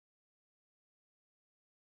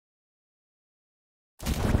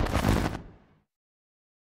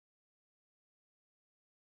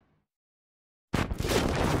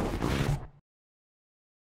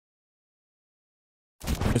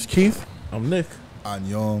is Keith. I'm Nick. I'm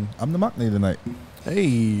Young. I'm the Maknae tonight. Hey,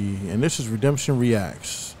 and this is Redemption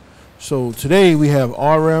Reacts. So today we have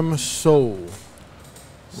RM Seoul,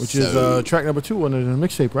 which is track number 2 on the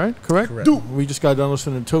mixtape, right? Correct? We just got done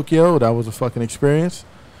listening to Tokyo. That was a fucking experience.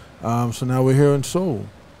 So now we're here in Seoul.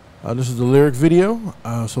 This is the lyric video.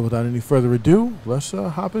 So without any further ado, let's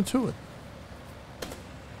hop into it.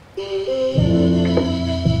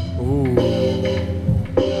 Ooh.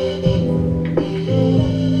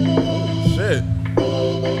 Shit.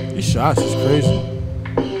 These shots is crazy.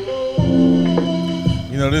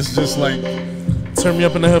 You know, this is just like, turn me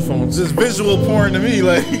up in the headphones. Just visual porn to me,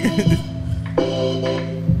 like.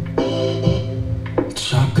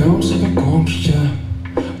 차가운 새벽 공기에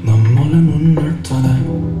넌 몰래 눈을 떠내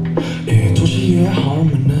이 도시의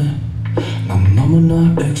harmony 난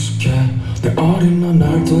너무나 익숙해 내 어린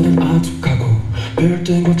날들은 아득하고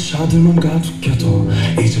빌딩과 차들만 가득해도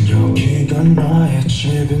이젠 여기가 나의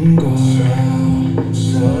집인걸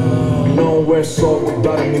Nowhere 속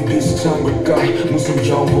다름이 비슷한 걸까 무슨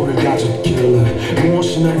정보를 가졌길래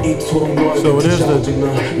무엇이 날 이토록 너에게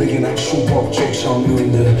찾아드나 내게 난 추억조차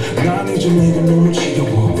없는데 난 이제 내게 너무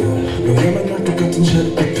지겨워 왜 맨날 똑같은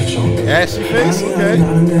채로 표정 Ashy face? Okay.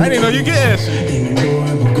 I didn't even know you get ashy. 이미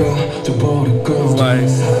너를 보고 또 버리고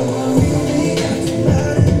It's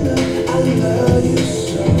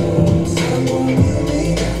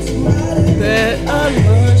that I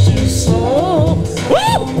love you so.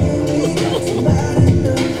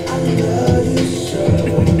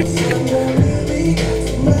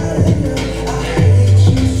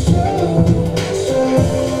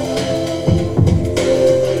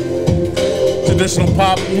 Traditional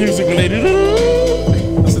pop music when they do.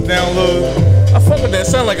 That's a download. I fuck with that.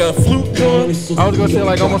 Sound like a flute going. I was gonna say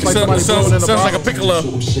like almost like somebody blowing in the sounds like a piccolo.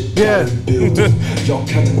 Yeah.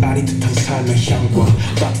 역하든 아닌 듯한 삶의 향과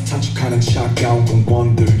따뜻한 척하는 차가운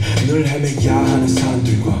공원들 늘 헤매야 하는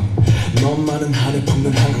사람들과 너만은 하늘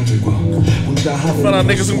품는 한강들과 혼자 하는 Found out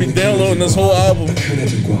niggas gonna be downloading this whole album. 큰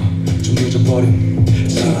애들과 좀 늦어버린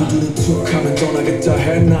친구들은 툭하면 떠나겠다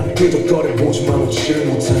해난 끄덕거려 보지만 웃질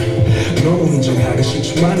못해 너무 인정하기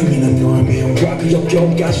싫지만 이미 난 널 미움과 그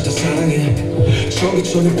역겨움까지 다 사랑해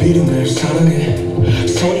전기천의 비린내를 사랑해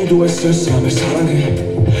선의도의 쓸쓸함을 사랑해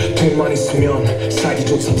돈만 있으면 살기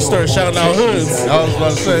좋다 Start shouting out hoods. I was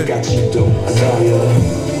about to say.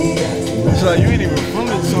 She's like, you ain't even from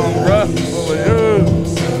this song, bruh. I was like, yeah.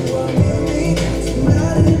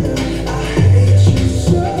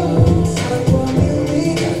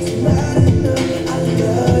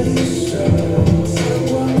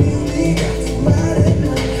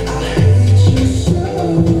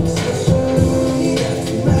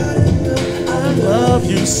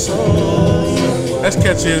 So that's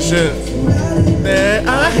catchy as shit. That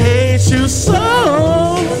I hate you so.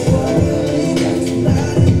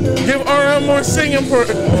 Give RM more singing for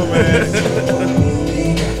it. Oh man.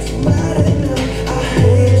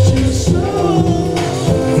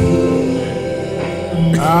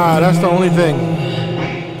 That's the only thing.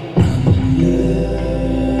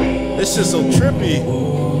 This shit's so trippy.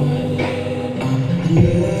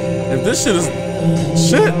 If this shit is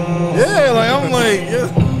shit. Yeah, like I'm like, yeah.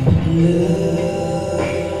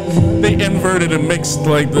 They inverted and mixed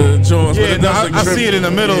like the joints. Yeah, no, I see it in the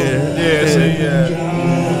middle. Yeah.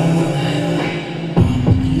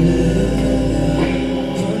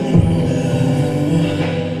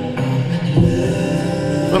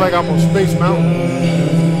 I feel like I'm on Space Mountain.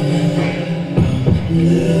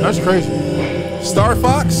 That's crazy. Star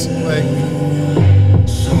Fox? Like,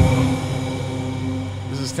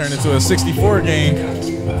 this is turned into a 64 game.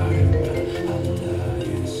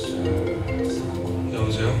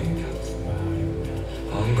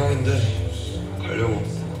 한강인데 가려고.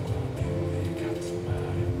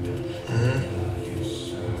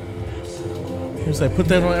 He was like, put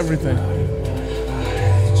that on everything.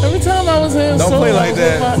 Every time I was in Don't Seoul, play like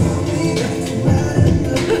that.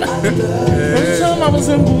 Every time I was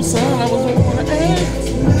in Busan, I was with my ex.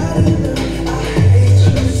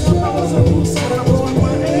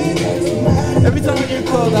 Every time I get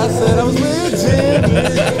close, I said I was with Jim.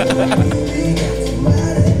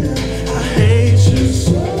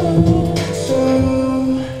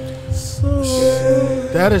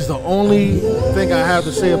 That is the only thing I have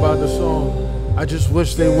to say about the song. I just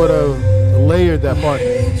wish they would have layered that part.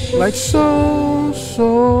 Like so,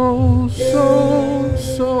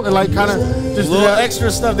 and like kind of just a little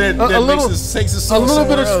extra stuff that takes it a little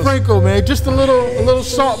bit of sprinkle, man. Just a little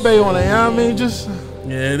salt bay on it. You know what I mean? Just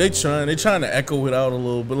yeah, they trying to echo it out a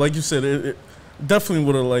little, but like you said, it definitely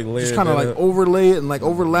would have like layered. Just kind of like overlay it and like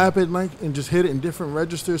overlap it, like and just hit it in different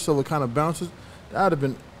registers so it kind of bounces. That would have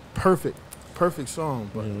been perfect. perfect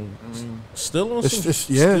song, but I mean, still on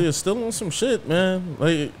still on some shit, man.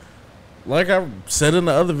 Like I said in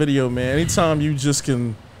the other video, man. Anytime you just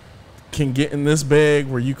can get in this bag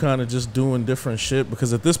where you kind of just doing different shit,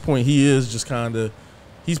 because at this point he is just kind of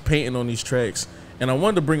he's painting on these tracks. And I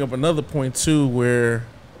wanted to bring up another point too, where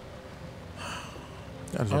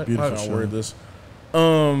that's a beautiful how word this.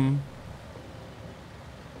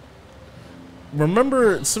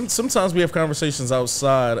 Remember, sometimes we have conversations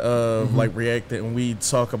outside of like React, and we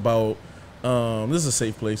talk about this is a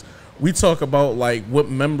safe place. We talk about like what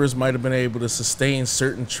members might have been able to sustain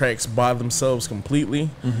certain tracks by themselves completely.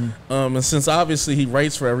 And since obviously he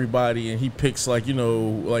writes for everybody and he picks like, you know,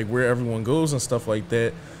 like where everyone goes and stuff like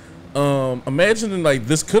that. Imagining like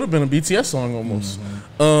this could have been a BTS song almost.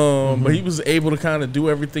 But he was able to kind of do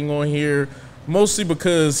everything on here, mostly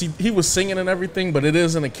because he was singing and everything, but it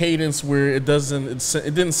is in a cadence where it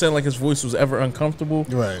didn't sound like his voice was ever uncomfortable,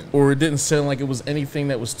 right? Or it didn't sound like it was anything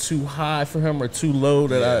that was too high for him or too low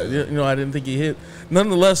that I didn't think he hit.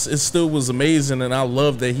 Nonetheless, it still was amazing, and I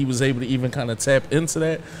love that he was able to even kind of tap into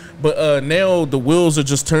that. But now the wheels are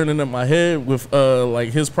just turning in my head with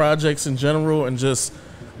like his projects in general and just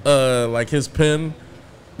like his pen,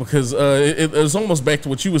 because it was almost back to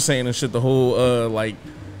what you were saying and shit. The whole like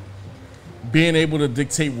being able to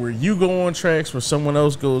dictate where you go on tracks, where someone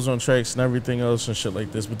else goes on tracks, and everything else and shit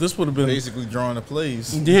like this. But this would have been basically drawing the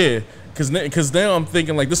plays. Yeah, because now I'm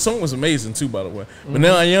thinking like this song was amazing too, by the way. But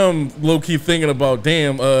now I am low key thinking about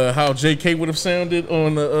damn how JK would have sounded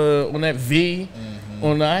on the on that V.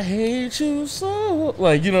 On the I Hate You So,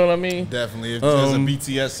 like, you know what I mean? Definitely, as a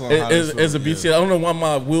BTS song. As a BTS, I don't know why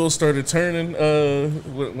my wheels started turning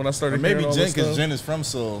when I started. Or maybe Jen, because Jen is from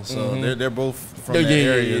Seoul, so they're both from that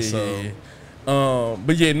area.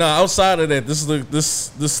 But yeah, no. Outside of that,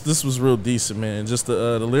 this was real decent, man. Just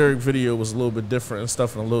the lyric video was a little bit different and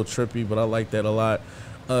stuff, and a little trippy, but I like that a lot.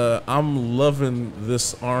 I'm loving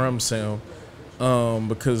this RM sound.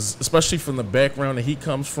 Because especially from the background that he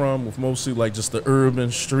comes from, with mostly like just the urban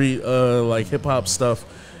street like hip hop stuff,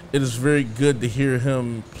 it is very good to hear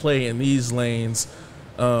him play in these lanes,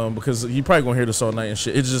 because you probably gonna hear this all night and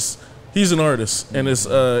shit. It's just he's an artist, and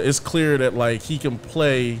it's clear that like he can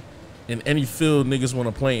play in any field niggas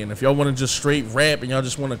want to play in. If y'all want to just straight rap and y'all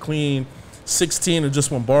just want to clean 16 or just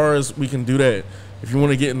 1 bars, we can do that. If you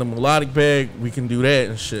want to get in the melodic bag, we can do that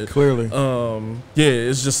and shit. Clearly. Yeah,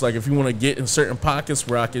 it's just like if you want to get in certain pockets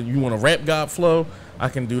where you want a rap god flow, I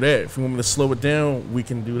can do that. If you want me to slow it down, we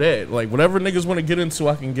can do that. Like whatever niggas want to get into,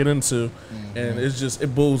 I can get into. And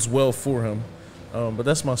it bodes well for him. But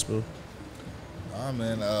that's my spill.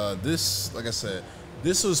 Man, this, like I said,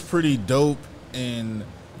 this was pretty dope, and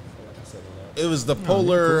it was the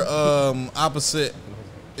polar opposite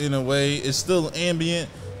in a way. It's still ambient,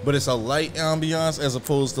 but it's a light ambiance as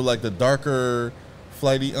opposed to like the darker,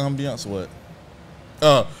 flighty ambiance. What?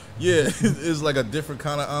 Yeah, it's like a different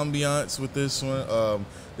kind of ambiance with this one.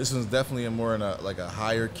 This one's definitely more in a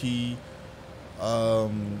higher key. I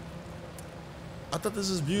thought this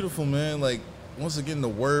is beautiful, man. Like once again, the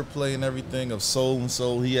wordplay and everything of soul and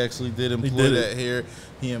soul. He actually did employ that here.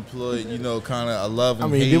 He employed, kind of a love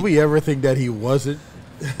and hate. Did we ever think that he wasn't?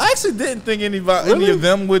 I actually didn't think any of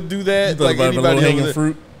them would do that. Like anybody hanging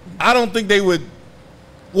fruit. I don't think they would.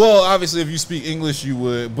 Well, obviously, if you speak English, you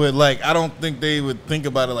would. But like, I don't think they would think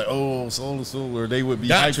about it like, oh, soul to soul, or they would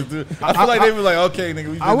be. I feel like they were like, okay,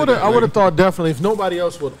 nigga. I would have thought definitely if nobody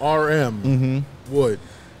else would, RM would.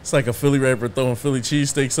 It's like a Philly rapper throwing Philly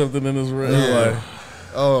cheesesteak something in his rap. Yeah. Like,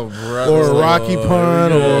 oh, bro. Or a Rocky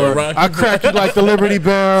pun, or I crack you like the Liberty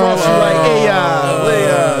Bell. Cross you like,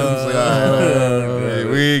 hey,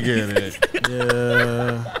 we get it.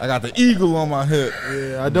 Yeah. I got the eagle on my hip.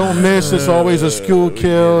 Yeah, I don't miss. It's always a school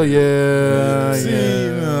kill. Yeah.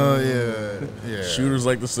 Yeah. Shooters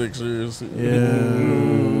like the Sixers. Yeah.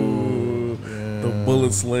 The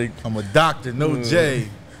bullets like. I'm a doctor, no J.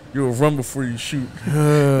 You'll run before you shoot.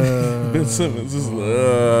 Ben Simmons is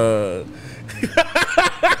like,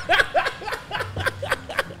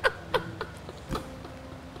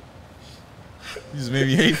 You just made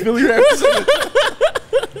me hate Philly rappers.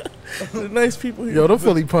 They're nice people here. Yo, them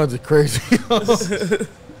Philly puns are crazy. They're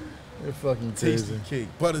fucking crazy. Tasty cake,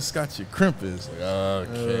 butterscotch, your crimpers. Like,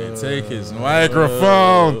 okay, take his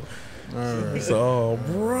microphone. So,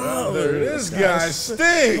 brother, this guy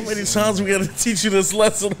stinks. How many times we gotta teach you this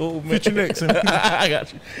lesson, old man? Put your next I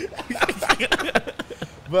got you.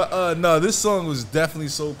 But no, this song was definitely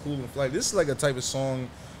so cool and like this is like a type of song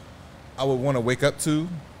I would want to wake up to.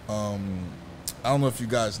 I don't know if you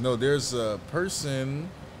guys know, there's a person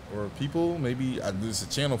or people, maybe this is a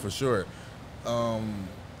channel for sure,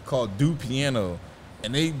 called Do Piano,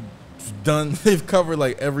 and they they've covered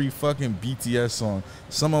like every fucking BTS song.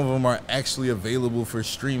 Some of them are actually available for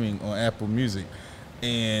streaming on Apple Music.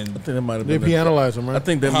 And I think that might have They been pianolize them, right? I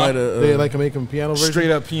think that might have. They like to make them piano versions. straight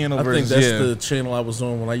up piano I think versions. that's Yeah. the channel I was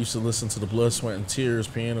on when I used to listen to the Blood, Sweat, and Tears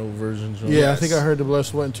piano versions. Yeah, I think I heard the Blood,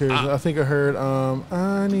 Sweat, and Tears. I think I heard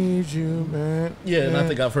I Need You, man. Yeah, and I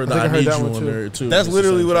think I've heard I the think I I Need heard that You one on too. there too. That's It's the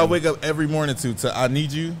literally same what I thing. wake up every morning to I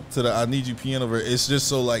Need You, to the I Need You piano version. It's just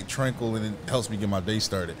so like tranquil and it helps me get my day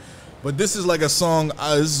started. But this is like a song,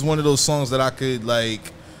 this is one of those songs that I could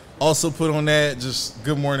like also put on that just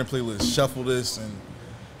good morning playlist, shuffle this and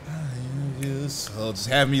so just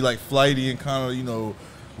have me like flighty and kind of, you know,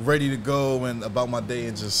 ready to go and about my day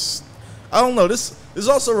and just, I don't know. This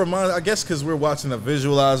also reminds, I guess because we're watching a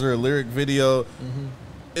visualizer, a lyric video,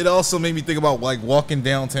 it also made me think about like walking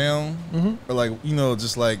downtown or like, you know,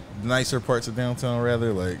 just like nicer parts of downtown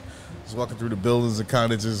rather, like just walking through the buildings and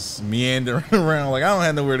kind of just meandering around. Like I don't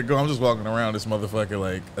have nowhere to go. I'm just walking around this motherfucker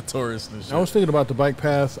like a tourist and shit. I was thinking about the bike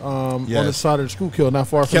path on the Yes. side of the Schuylkill, not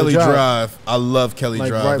far from Kelly the job. Drive. I love Kelly Like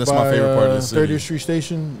Drive. right That's by my favorite part of the city. 30th Street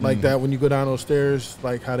Station, like that when you go down those stairs,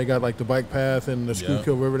 like how they got like the bike path and the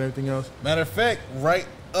Schuylkill River and everything else. Matter of fact, right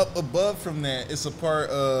up above from that, it's a part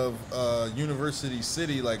of University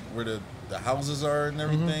City, like where the houses are and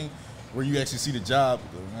everything, where you actually see the job,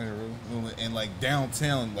 and like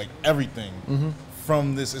downtown, like everything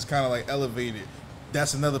from this is kind of like elevated.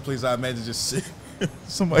 That's another place I imagine just sit.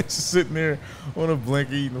 Somebody just sitting there on a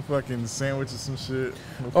blanket eating a fucking sandwich or some shit.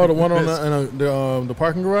 Oh, the one on the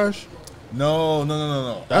parking garage? No.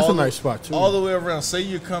 That's All a nice spot, too. All the way around. Say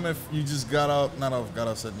you're coming, you just got off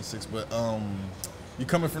 76, but you're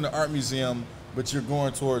coming from the art museum, but you're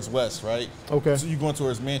going towards west, right? Okay. So you're going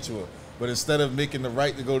towards Mantua, but instead of making the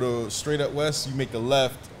right to go to straight up west, you make the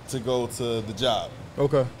left to go to the job.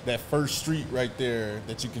 Okay. That first street right there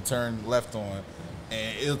that you can turn left on,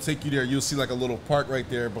 and it'll take you there. You'll see like a little park right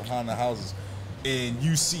there behind the houses, and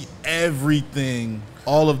you see everything,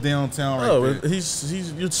 all of downtown right there.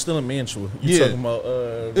 You're still in Mantua. You're talking about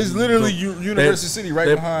It's literally University City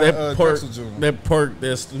right behind that park. Drexel Jr. That park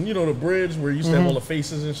that's the bridge where you used to have all the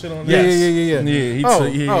faces and shit on there. Yeah. He's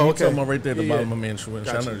Okay. talking about right there at the bottom of Mantua. I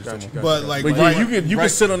know what you're talking about. But like, But right, you can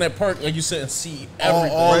sit on that park like you said and see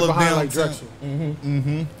everything. all Right of behind downtown, like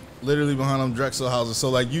Drexel. literally behind them Drexel houses. So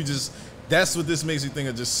like that's what this makes you think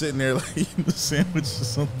of, just sitting there like eating a sandwich or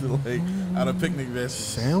something like out of picnic basket.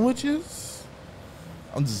 Sandwiches?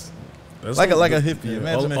 I'm just like a hippie.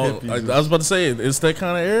 Imagine a hippie. I was about to say it's that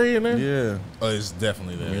kind of area in there. Yeah. Oh, it's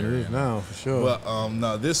definitely there. It is now, for sure. But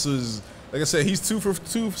no, this was, like I said, he's 2 for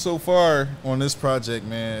 2 so far on this project,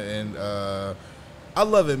 man, and I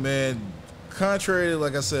love it, man. Contrary to,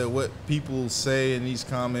 like I said, what people say in these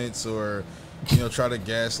comments or try to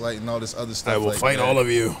gaslight and all this other stuff. I will like fight that. all of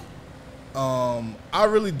you. I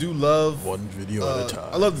really do love One video at a time.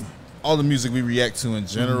 I love all the music we react to in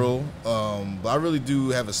general, but I really do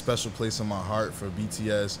have a special place in my heart for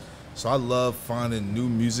BTS. So I love finding new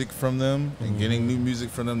music from them and getting new music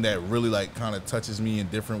from them that really like kind of touches me in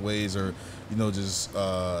different ways, or just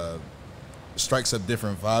strikes up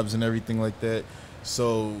different vibes and everything like that.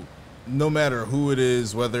 So no matter who it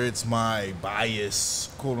is, whether it's my bias,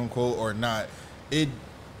 quote unquote, or not,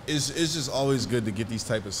 it's just always good to get these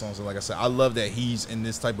type of songs. And like I said, I love that he's in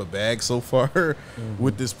this type of bag so far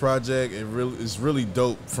with this project. It's really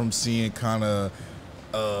dope from seeing kind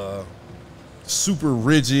of super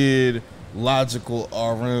rigid, logical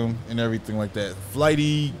RM and everything like that.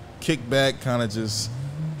 Flighty, kickback, kind of just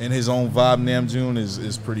in his own vibe. Namjoon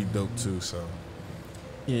is pretty dope too. So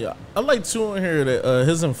yeah, I like too on here that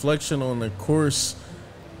his inflection on the chorus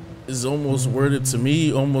is almost worded to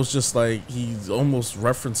me, almost just like he's almost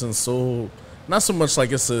referencing soul. Not so much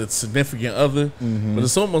like it's a significant other, but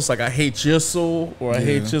it's almost like I hate your soul or I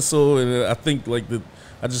hate your soul, and I think like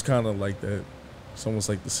I just kind of like that. It's almost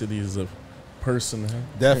like the city is a person. Huh?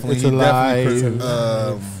 definitely, It's alive.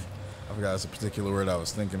 I forgot it's a particular word I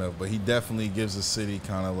was thinking of, but he definitely gives the city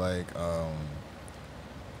kind of like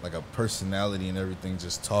a personality and everything,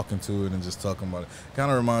 just talking to it and just talking about it.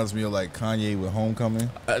 Kind of reminds me of like Kanye with Homecoming.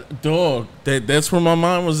 Dog, that's where my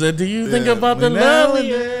mind was at. Do you think about the now love? and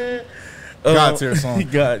Yeah. God tier song.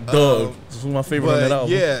 God, dog. This was my favorite on that But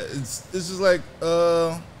album. yeah, it's just like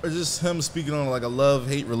or just him speaking on like a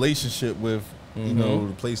love-hate relationship with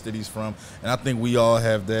the place that he's from. And I think we all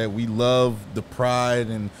have that. We love the pride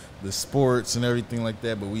and the sports and everything like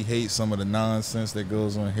that, but we hate some of the nonsense that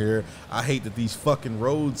goes on here. I hate that these fucking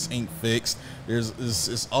roads ain't fixed.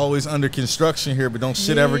 It's always under construction here, but don't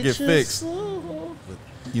shit ever get fixed.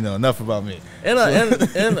 enough about me. And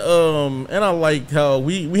I like how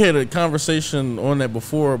we had a conversation on that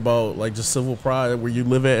before about like just civil pride, where you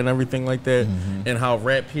live at and everything like that, and how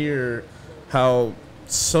rap here, how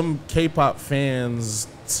some K-pop fans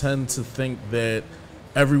tend to think that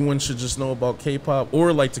everyone should just know about K-pop,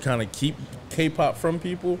 or like to kind of keep K-pop from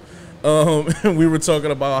people. And we were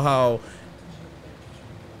talking about how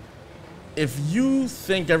if you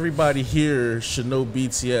think everybody here should know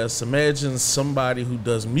BTS, imagine somebody who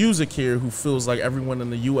does music here who feels like everyone in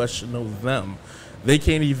the U.S. should know them. They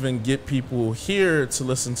can't even get people here to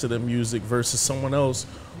listen to their music versus someone else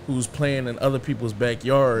who's playing in other people's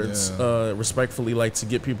backyards, respectfully, like to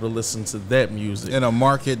get people to listen to that music. In a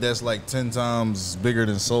market that's like 10 times bigger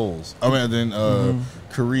than Seoul's. I mean, than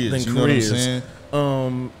Korea's. You know what I'm saying?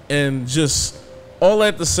 And just all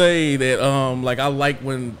that to say that, like, I like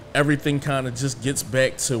when everything kind of just gets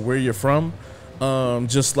back to where you're from.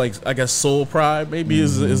 Just like, I guess, soul pride maybe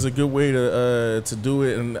is a good way to do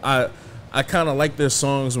it. And I kind of like their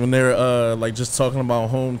songs when they're like just talking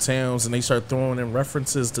about hometowns and they start throwing in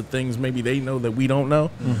references to things maybe they know that we don't know.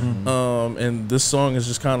 And this song is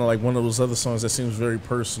just kind of like one of those other songs that seems very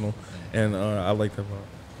personal, and I like that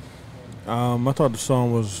a lot. I thought the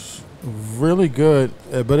song was really good,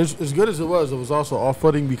 but as good as it was also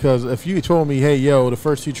off-putting, because if you told me, hey, yo, the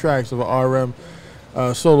first 2 tracks of an RM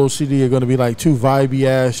solo CD are going to be like 2 vibey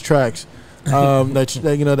ass tracks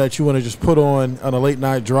that you want to just put on a late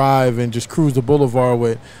night drive and just cruise the boulevard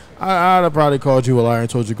with, I'd have probably called you a liar and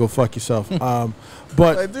told you to go fuck yourself. But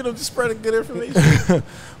like, dude, I'm just spreading good information.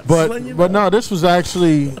 but no, this was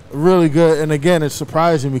actually really good. And again, it's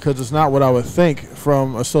surprising because it's not what I would think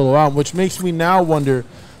from a solo album, which makes me now wonder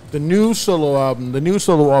the new solo album, the new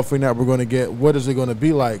solo offering that we're going to get, what is it going to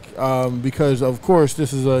be like? Because of course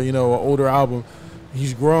this is an older album.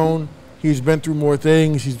 He's grown. He's been through more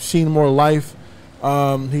things. He's seen more life.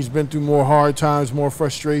 He's been through more hard times, more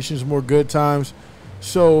frustrations, more good times.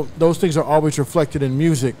 So those things are always reflected in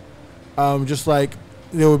music, just like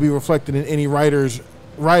they would be reflected in any writer's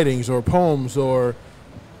writings or poems or,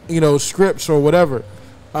 scripts or whatever.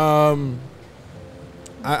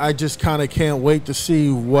 I just kind of can't wait to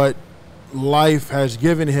see what life has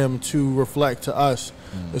given him to reflect to us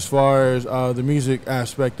as far as the music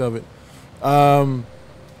aspect of it.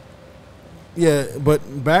 Yeah, but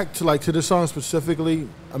back to this song specifically,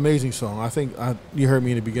 amazing song. I think you heard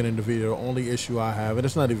me in the beginning of the video. The only issue I have, and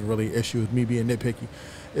it's not even really an issue with me being nitpicky,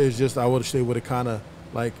 is just I would say would have kind of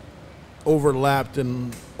like overlapped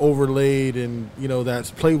and overlaid, and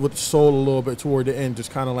that's played with the soul a little bit toward the end.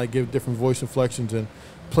 Just kind of like give different voice inflections and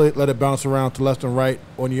let it bounce around to left and right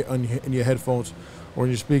in your headphones or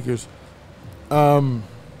in your speakers.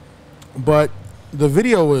 But the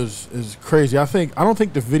video is crazy. I don't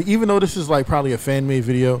think the video, even though this is like probably a fan made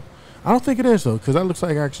video, I don't think it is though, because that looks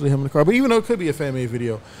like actually him in the car. But even though it could be a fan made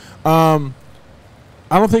video, I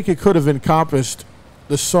don't think it could have encompassed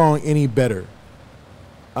the song any better.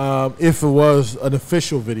 If it was an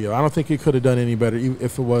official video, I don't think it could have done any better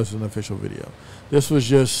if it was an official video. This was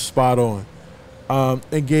just spot on.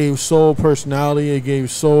 It gave soul personality. It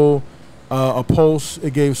gave soul a pulse.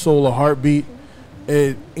 It gave soul a heartbeat.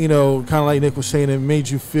 It, kind of like Nick was saying, it made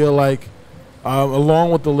you feel like,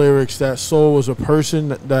 along with the lyrics, that soul was a person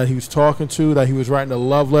that he was talking to, that he was writing a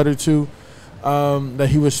love letter to, that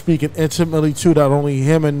he was speaking intimately to, that only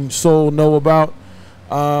him and soul know about.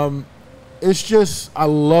 It's just, I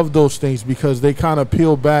love those things because they kind of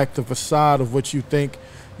peel back the facade of what you think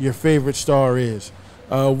your favorite star is,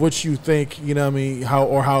 what you think,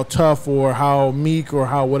 how tough or how meek or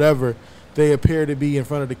how whatever they appear to be in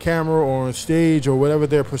front of the camera or on stage or whatever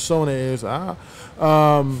their persona is.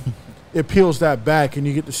 It peels that back and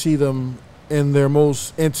you get to see them in their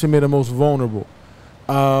most intimate and most vulnerable.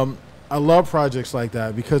 I love projects like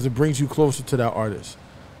that because it brings you closer to that artist,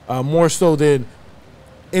 more so than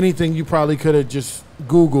anything you probably could have just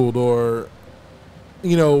Googled or,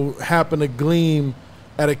 happened to gleam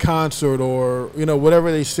at a concert or, whatever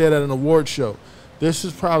they said at an award show. This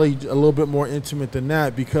is probably a little bit more intimate than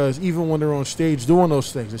that because even when they're on stage doing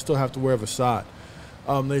those things, they still have to wear a facade.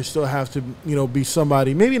 They still have to, be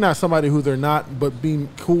somebody, maybe not somebody who they're not, but being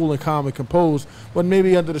cool and calm and composed, but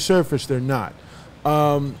maybe under the surface they're not.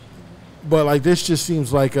 But like this just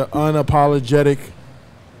seems like an unapologetic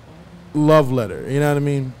love letter, you know what I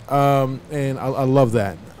mean? And I love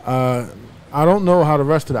that. I don't know how the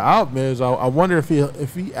rest of the album is. I wonder if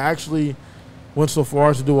he actually went so far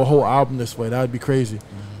as to do a whole album this way. That would be crazy.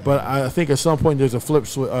 But I think at some point there's a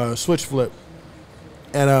switch flip,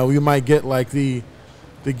 and we might get like the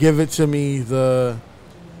Give It To Me, the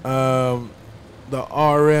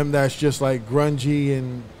RM that's just like grungy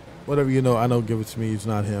and whatever you know. I know Give It To Me is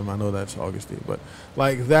not him. I know that's Augustine, but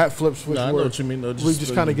like that flip switch. I know what you mean. No, we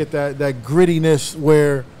just kind of get that grittiness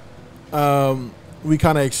where we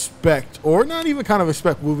kind of expect, or not even kind of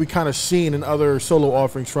expect, what we kind of seen in other solo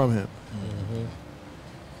offerings from him.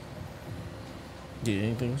 Yeah,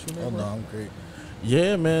 anything else from that? Oh no, I'm great.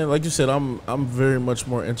 Yeah, man. Like you said, I'm very much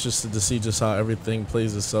more interested to see just how everything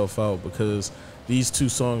plays itself out, because these two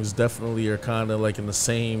songs definitely are kind of like in the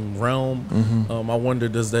same realm. I wonder,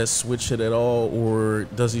 does that switch hit at all, or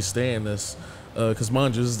does he stay in this? Because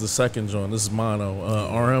mind you, this is the second joint. This is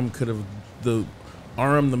mono. RM could have the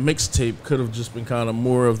mixtape could have just been kind of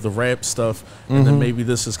more of the rap stuff, and then maybe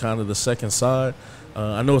this is kind of the second side.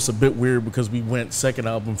 I know it's a bit weird because we went second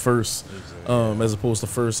album first, as opposed to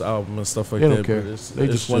first album and stuff like They that. don't care. They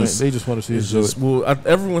just want to see us do it. Well,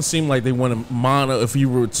 everyone seemed like they wanted mono. If you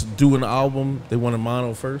were to do an album, they wanted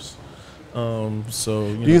mono first.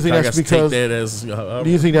 So do you think that's because? Do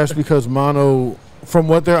you think that's because mono, from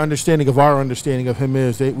what their understanding of our understanding of him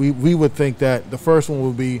is, we would think that the first one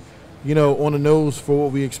would be, you know, on the nose for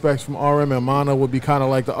what we expect from RM, and mono would be kind of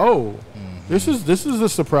like this is a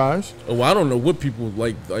surprise. Oh, I don't know what people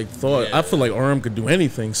like thought. Yeah. I feel like RM could do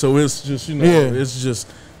anything, so it's just it's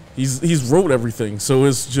just he's wrote everything, so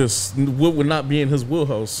it's just what would not be in his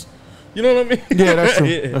wheelhouse. You know what I mean? Yeah, that's true.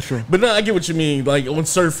 Yeah. That's true. But no, I get what you mean. Like on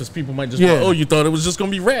surface, people might just be like, oh, you thought it was just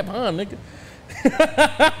gonna be rap, huh, nigga?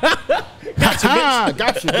 Gotcha, bitch.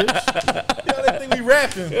 Gotcha, bitch. Yo, they think we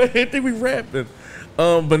rapping. They think we rapping.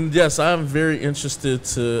 But yes, I'm very interested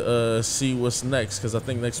to see what's next, because I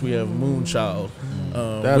think next we have Moonchild,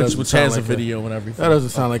 which has a video and everything. That doesn't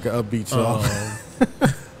sound like an upbeat song.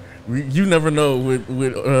 You never know with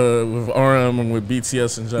RM and with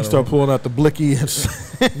BTS in general. You start pulling out the blicky. He's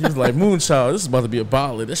like, Moonchild, this is about to be a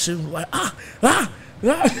ballad. That shit was like,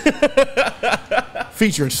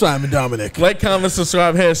 featuring Simon Dominic. Like, comment,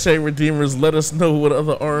 subscribe, hashtag Redeemers. Let us know what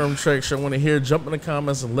other RM tracks you want to hear. Jump in the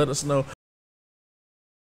comments and let us know.